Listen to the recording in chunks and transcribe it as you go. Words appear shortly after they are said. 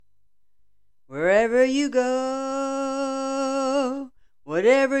Wherever you go,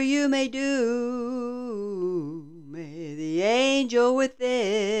 whatever you may do, may the angel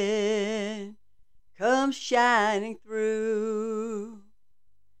within come shining through.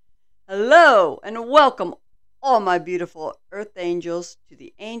 Hello and welcome, all my beautiful earth angels, to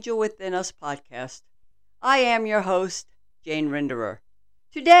the Angel Within Us podcast. I am your host, Jane Rinderer.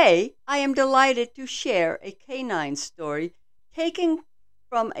 Today, I am delighted to share a canine story taken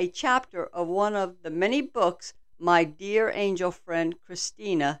from a chapter of one of the many books my dear angel friend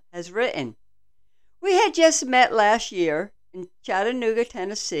Christina has written. We had just met last year in Chattanooga,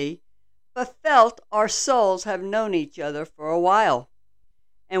 Tennessee, but felt our souls have known each other for a while.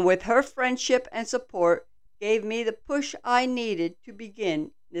 And with her friendship and support, gave me the push I needed to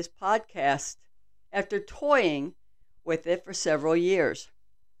begin this podcast after toying with it for several years.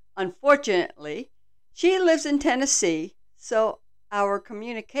 Unfortunately, she lives in Tennessee, so our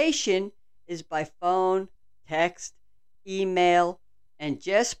communication is by phone, text, email, and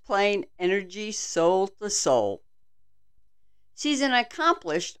just plain energy soul to soul. She's an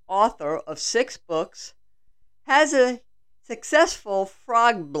accomplished author of 6 books, has a successful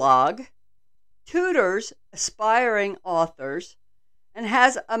frog blog, tutors aspiring authors, and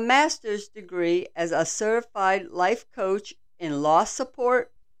has a master's degree as a certified life coach in loss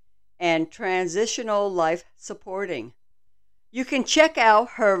support and transitional life supporting. You can check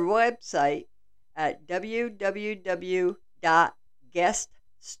out her website at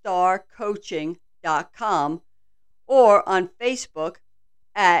www.gueststarcoaching.com or on Facebook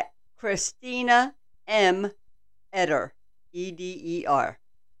at Christina M. Eder, E-D-E-R.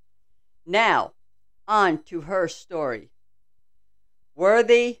 Now, on to her story.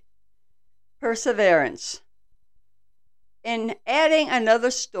 Worthy Perseverance. In adding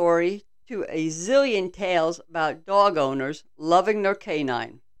another story to a zillion tales about dog owners loving their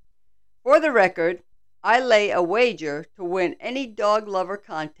canine. For the record, I lay a wager to win any dog lover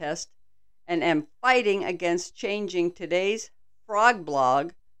contest and am fighting against changing today's frog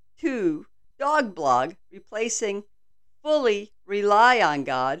blog to dog blog, replacing fully rely on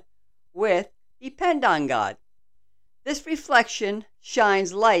God with depend on God. This reflection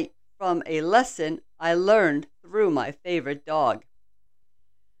shines light from a lesson I learned through my favorite dog.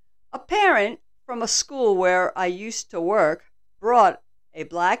 A parent from a school where I used to work brought a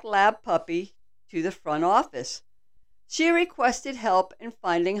black lab puppy to the front office. She requested help in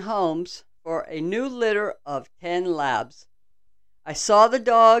finding homes for a new litter of 10 labs. I saw the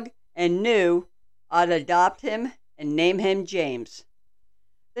dog and knew I'd adopt him and name him James.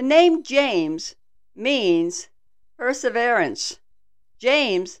 The name James means perseverance.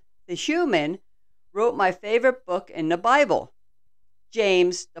 James, the human, wrote my favorite book in the Bible.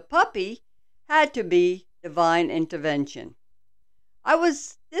 James, the puppy, had to be divine intervention. I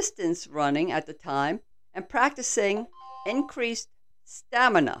was distance running at the time and practicing increased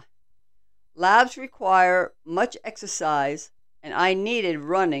stamina. Labs require much exercise, and I needed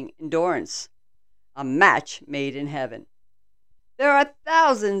running endurance. A match made in heaven. There are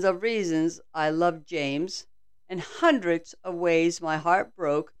thousands of reasons I love James, and hundreds of ways my heart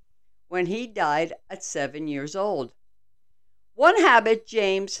broke when he died at 7 years old. One habit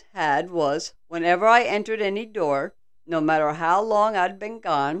James had was, whenever I entered any door, no matter how long I'd been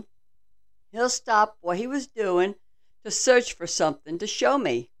gone, he'll stop what he was doing to search for something to show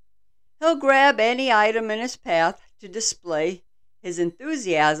me. He'll grab any item in his path to display his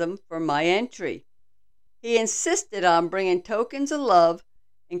enthusiasm for my entry. He insisted on bringing tokens of love,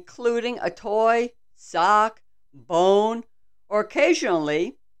 including a toy, sock, bone, or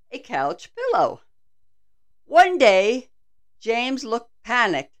occasionally a couch pillow. One day, James looked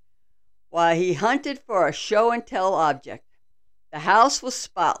panicked while he hunted for a show-and-tell object. The house was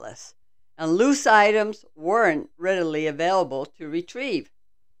spotless, and loose items weren't readily available to retrieve.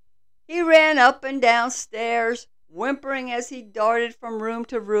 He ran up and down stairs, whimpering as he darted from room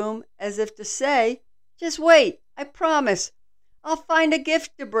to room, as if to say, "Just wait, I promise. I'll find a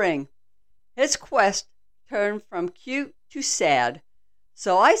gift to bring." His quest turned from cute to sad,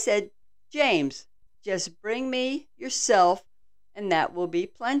 so I said, "James, just bring me yourself, and that will be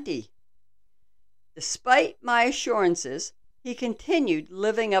plenty." Despite my assurances, he continued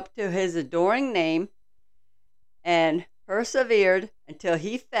living up to his adoring name and persevered until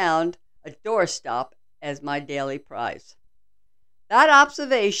he found a doorstop as my daily prize. That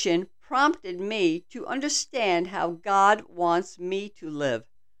observation prompted me to understand how God wants me to live.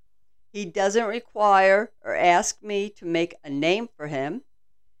 He doesn't require or ask me to make a name for him.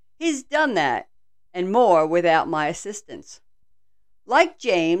 He's done that and more without my assistance. Like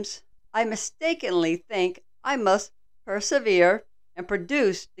James, I mistakenly think I must persevere and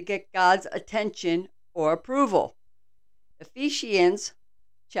produce to get God's attention or approval. Ephesians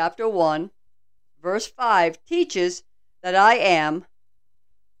chapter 1, verse 5 teaches that I am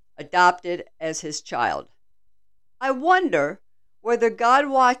adopted as his child. I wonder whether God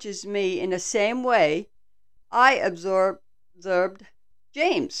watches me in the same way I observed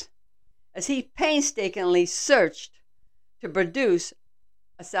James, as he painstakingly searched to produce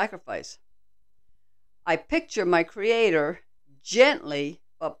a sacrifice. I picture my Creator gently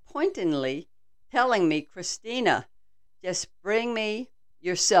but pointedly telling me, Christina, just bring me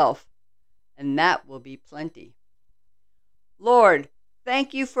yourself, and that will be plenty. Lord,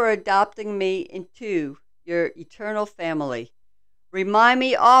 thank you for adopting me into your eternal family. Remind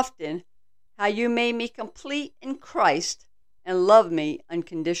me often how you made me complete in Christ and love me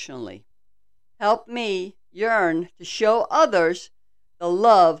unconditionally. Help me yearn to show others the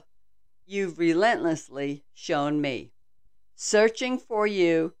love you've relentlessly shown me. Searching for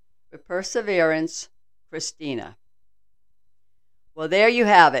you with perseverance, Christina. Well, there you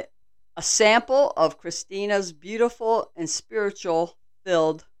have it. A sample of Christina's beautiful and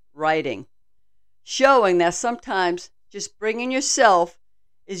spiritual-filled writing, showing that sometimes just bringing yourself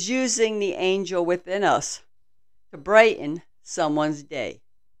is using the angel within us to brighten someone's day.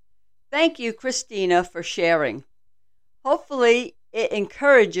 Thank you, Christina, for sharing. Hopefully, it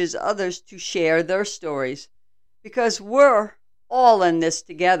encourages others to share their stories, because we're all in this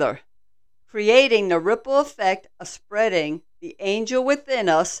together, creating the ripple effect of spreading the angel within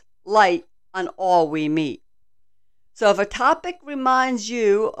us light on all we meet. So if a topic reminds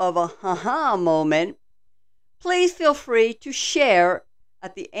you of a ha-ha moment, please feel free to share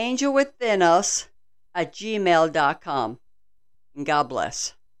at theangelwithinus@gmail.com. And God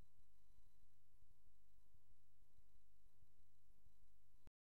bless.